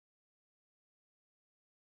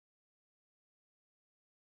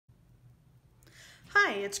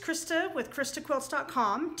Hi, it's Krista with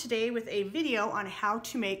KristaQuilts.com, today with a video on how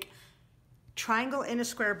to make triangle into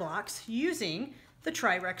square blocks using the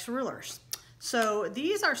Tri-Rex rulers. So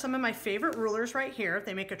these are some of my favorite rulers right here.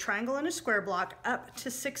 They make a triangle and a square block up to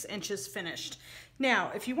 6 inches finished.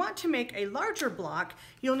 Now, if you want to make a larger block,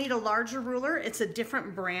 you'll need a larger ruler. It's a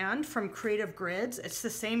different brand from Creative Grids. It's the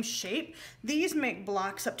same shape. These make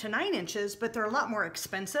blocks up to 9 inches, but they're a lot more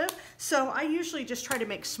expensive. So I usually just try to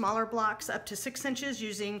make smaller blocks up to 6 inches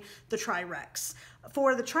using the Tri-Rex.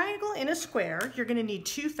 For the triangle in a square, you're gonna need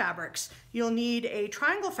 2 fabrics. You'll need a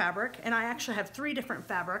triangle fabric, and I actually have 3 different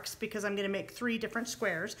fabrics because I'm gonna make 3 different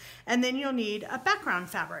squares, and then you'll need a background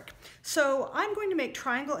fabric. So I'm going to make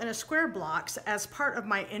triangle in a square blocks as part of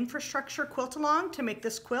my Infrastructure Quilt along to make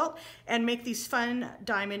this quilt and make these fun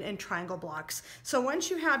diamond and triangle blocks. So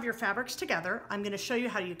once you have your fabrics together, I'm gonna show you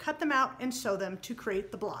how you cut them out and sew them to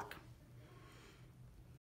create the block.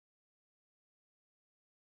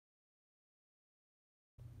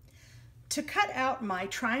 To cut out my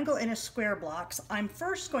triangle in a square blocks, I'm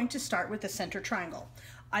first going to start with the center triangle.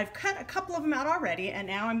 I've cut a couple of them out already, and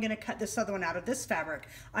now I'm going to cut this other one out of this fabric.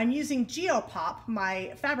 I'm using Geopop,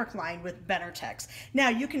 my fabric line with Benartex. Now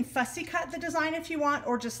you can fussy cut the design if you want,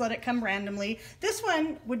 or just let it come randomly. This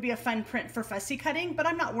one would be a fun print for fussy cutting, but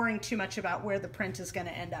I'm not worrying too much about where the print is going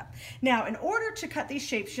to end up. Now, in order to cut these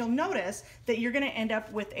shapes, you'll notice that you're going to end up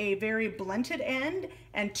with a very blunted end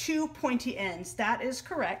and 2 pointy ends. That is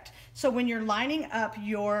correct. So when you're lining up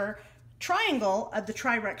your triangle of the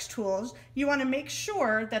Tri-Rex tools, you want to make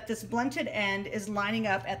sure that this blunted end is lining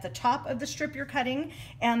up at the top of the strip you're cutting,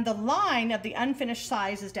 and the line of the unfinished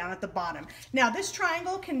size is down at the bottom. Now this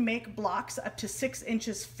triangle can make blocks up to 6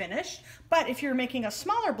 inches finished, but if you're making a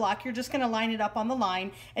smaller block, you're just going to line it up on the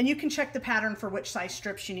line, and you can check the pattern for which size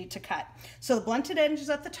strips you need to cut. So the blunted edge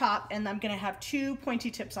is at the top, and I'm going to have 2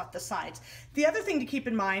 pointy tips off the sides. The other thing to keep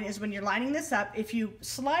in mind is when you're lining this up, if you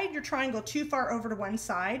slide your triangle too far over to one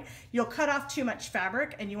side, you'll cut off too much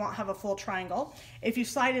fabric and you won't have a full triangle. If you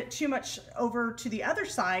slide it too much over to the other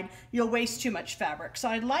side, you'll waste too much fabric. So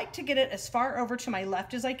I'd like to get it as far over to my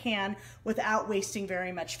left as I can without wasting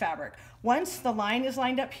very much fabric. Once the line is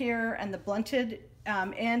lined up here and the blunted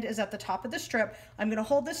end is at the top of the strip, I'm going to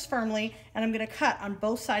hold this firmly and I'm going to cut on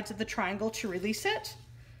both sides of the triangle to release it.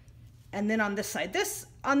 And then on this side. This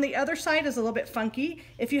on the other side is a little bit funky.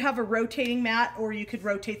 If you have a rotating mat, or you could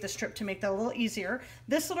rotate the strip to make that a little easier.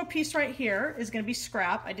 This little piece right here is going to be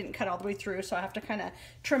scrap. I didn't cut all the way through, so I have to kind of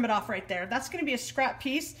trim it off right there. That's going to be a scrap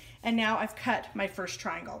piece, and now I've cut my first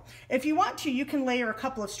triangle. If you want to, you can layer a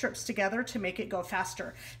couple of strips together to make it go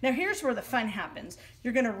faster. Now here's where the fun happens.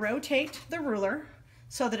 You're going to rotate the ruler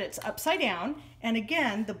so that it's upside down, and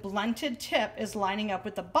again the blunted tip is lining up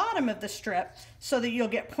with the bottom of the strip so that you'll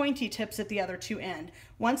get pointy tips at the other 2 ends.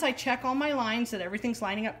 Once I check all my lines that everything's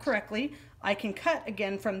lining up correctly, I can cut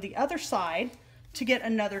again from the other side to get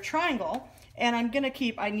another triangle, and I'm gonna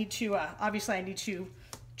keep, obviously I need to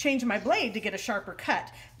change my blade to get a sharper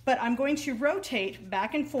cut, but I'm going to rotate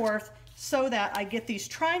back and forth so that I get these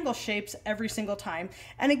triangle shapes every single time.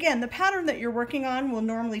 And again, the pattern that you're working on will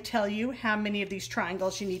normally tell you how many of these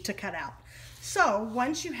triangles you need to cut out. So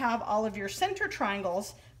once you have all of your center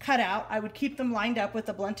triangles cut out, I would keep them lined up with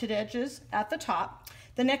the blunted edges at the top.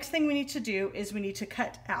 The next thing we need to do is we need to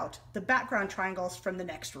cut out the background triangles from the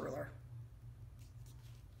next ruler.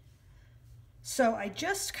 So I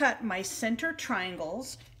just cut my center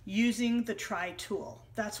triangles using the Tri tool.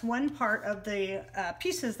 That's one part of the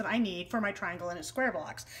pieces that I need for my triangle and square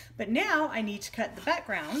blocks. But now I need to cut the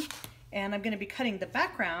background, and I'm going to be cutting the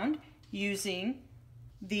background using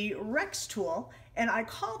the Rex tool, and I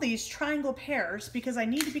call these triangle pairs because I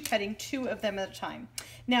need to be cutting 2 of them at a time.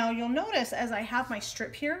 Now you'll notice as I have my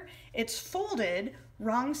strip here, it's folded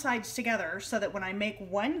wrong sides together so that when I make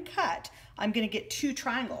one cut, I'm going to get 2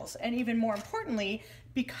 triangles. And even more importantly,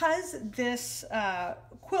 because this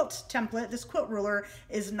quilt template, this quilt ruler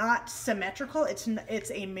is not symmetrical, it's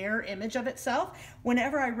a mirror image of itself.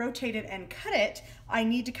 Whenever I rotate it and cut it, I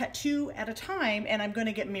need to cut 2 at a time, and I'm going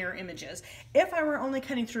to get mirror images. If I were only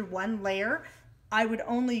cutting through one layer, I would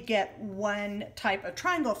only get one type of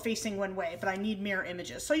triangle facing one way, but I need mirror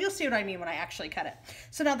images. So you'll see what I mean when I actually cut it.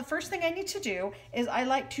 So now the first thing I need to do is I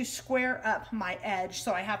like to square up my edge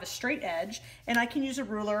so I have a straight edge, and I can use a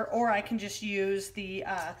ruler or I can just use the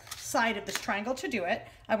side of this triangle to do it.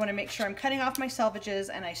 I want to make sure I'm cutting off my selvages,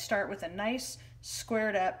 and I start with a nice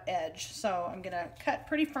squared up edge. So I'm going to cut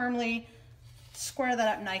pretty firmly, square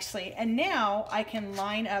that up nicely, and now I can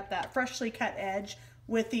line up that freshly cut edge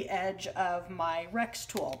with the edge of my Rex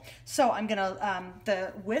tool. So I'm gonna,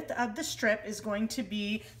 the width of the strip is going to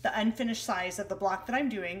be the unfinished size of the block that I'm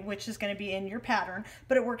doing, which is gonna be in your pattern,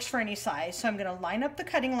 but it works for any size. So I'm gonna line up the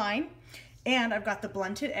cutting line, and I've got the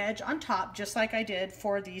blunted edge on top, just like I did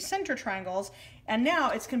for the center triangles. And now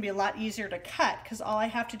it's gonna be a lot easier to cut because all I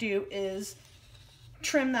have to do is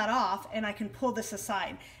trim that off and I can pull this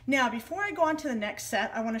aside. Now, before I go on to the next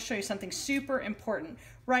set, I want to show you something super important.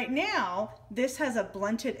 Right now, this has a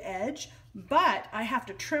blunted edge, but I have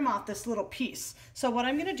to trim off this little piece. So what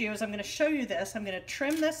I'm going to do is I'm going to show you this. I'm going to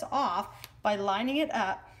trim this off by lining it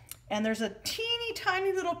up, and there's a teeny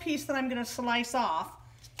tiny little piece that I'm going to slice off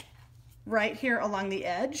right here along the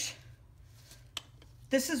edge.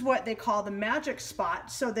 This is what they call the magic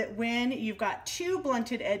spot, so that when you've got two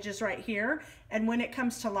blunted edges right here, and when it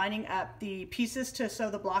comes to lining up the pieces to sew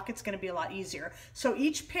the block, it's gonna be a lot easier. So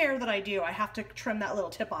each pair that I do, I have to trim that little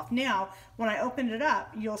tip off. Now, when I open it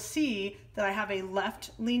up, you'll see that I have a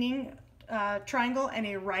left-leaning triangle and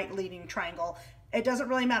a right-leaning triangle. It doesn't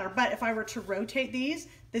really matter, but if I were to rotate these,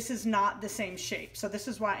 this is not the same shape. So this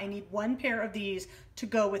is why I need one pair of these to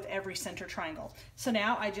go with every center triangle. So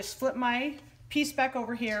now I just flip my piece back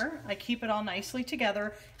over here, I keep it all nicely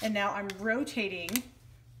together, and now I'm rotating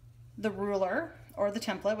the ruler or the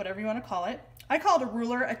template, whatever you want to call it. I call it a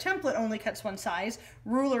ruler. A template only cuts one size.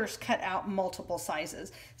 Rulers cut out multiple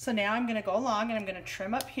sizes. So now I'm going to go along and I'm going to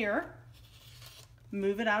trim up here,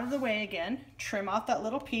 move it out of the way again, trim off that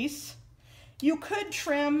little piece. You could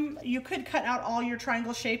cut out all your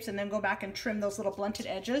triangle shapes and then go back and trim those little blunted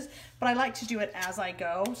edges, but I like to do it as I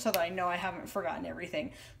go so that I know I haven't forgotten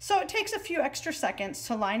everything. So it takes a few extra seconds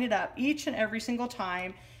to line it up each and every single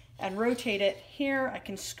time and rotate it. Here I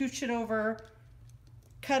can scooch it over,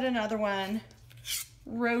 cut another one,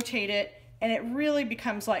 rotate it, and it really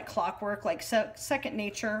becomes like clockwork, like second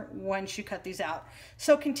nature once you cut these out.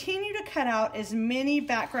 So continue to cut out as many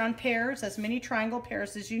background pairs, as many triangle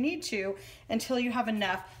pairs as you need to until you have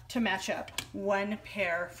enough to match up one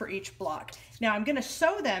pair for each block. Now I'm gonna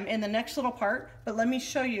sew them in the next little part, but let me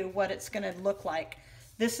show you what it's gonna look like.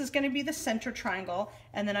 This is going to be the center triangle,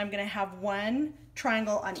 and then I'm going to have one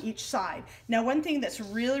triangle on each side. Now, one thing that's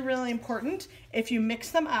really, really important, if you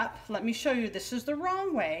mix them up, let me show you, this is the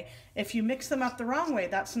wrong way. If you mix them up the wrong way,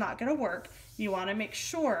 that's not going to work. You want to make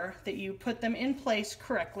sure that you put them in place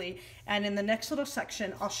correctly, and in the next little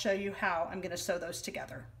section, I'll show you how I'm going to sew those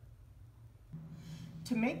together.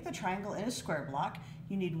 To make the triangle in a square block,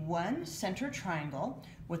 you need one center triangle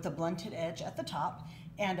with the blunted edge at the top,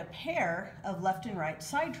 and a pair of left and right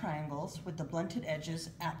side triangles with the blunted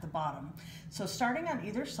edges at the bottom. So starting on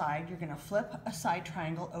either side, you're going to flip a side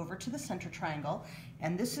triangle over to the center triangle,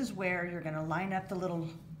 and this is where you're going to line up the little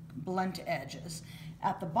blunt edges.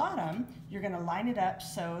 At the bottom, you're going to line it up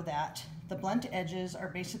so that the blunt edges are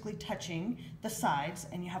basically touching the sides,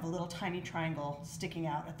 and you have a little tiny triangle sticking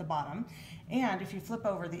out at the bottom. And if you flip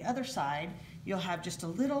over the other side, you'll have just a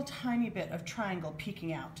little tiny bit of triangle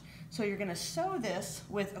peeking out. So you're going to sew this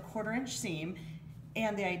with a 1/4 inch seam,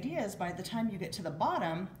 and the idea is by the time you get to the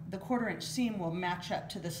bottom, the 1/4 inch seam will match up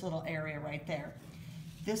to this little area right there.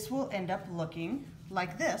 This will end up looking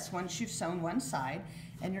like this once you've sewn one side,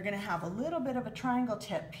 and you're going to have a little bit of a triangle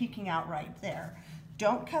tip peeking out right there.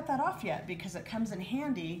 Don't cut that off yet because it comes in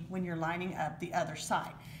handy when you're lining up the other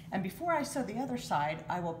side. And before I sew the other side,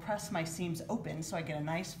 I will press my seams open so I get a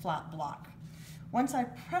nice flat block. Once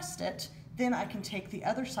I've pressed it, then I can take the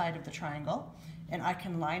other side of the triangle and I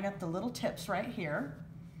can line up the little tips right here.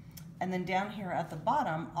 And then down here at the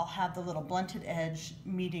bottom, I'll have the little blunted edge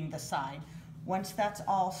meeting the side. Once that's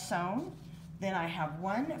all sewn, then I have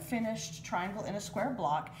one finished triangle in a square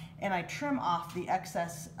block, and I trim off the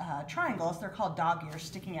excess triangles, they're called dog ears,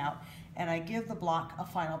 sticking out, and I give the block a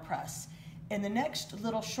final press. In the next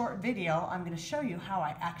little short video, I'm going to show you how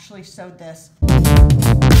I actually sewed this.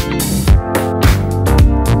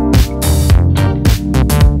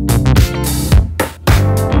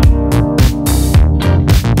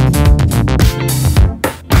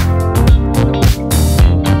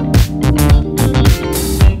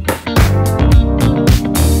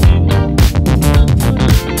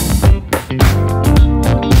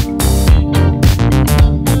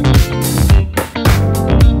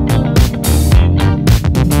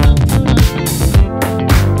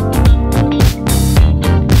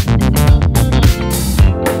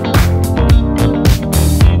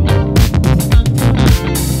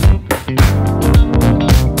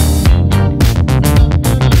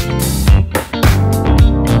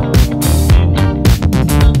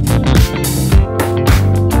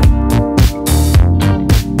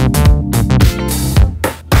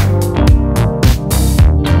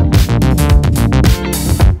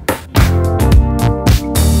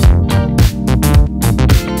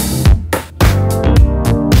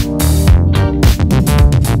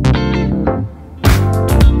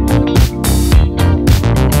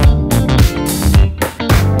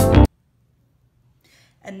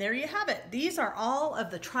 are all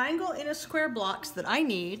of the triangle in a square blocks that I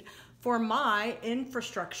need for my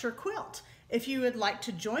infrastructure quilt. If you would like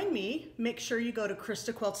to join me, make sure you go to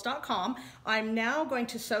KristaQuilts.com. I'm now going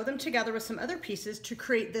to sew them together with some other pieces to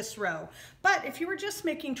create this row. But if you were just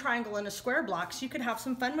making triangle in a square blocks, you could have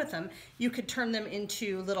some fun with them. You could turn them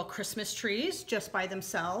into little Christmas trees just by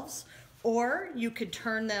themselves, or you could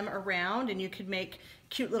turn them around and you could make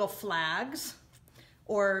cute little flags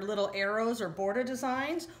or little arrows or border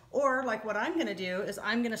designs, or like what I'm gonna do is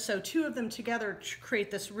I'm gonna sew two of them together to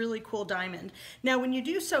create this really cool diamond. Now when you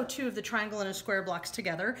do sew two of the triangle and a square blocks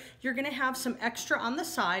together, you're gonna have some extra on the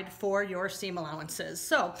side for your seam allowances.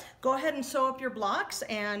 So go ahead and sew up your blocks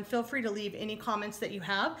and feel free to leave any comments that you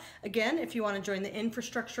have. Again, if you wanna join the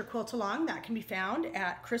Infrastructure Quilt Along, that can be found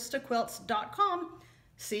at KristaQuilts.com.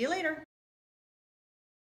 See you later.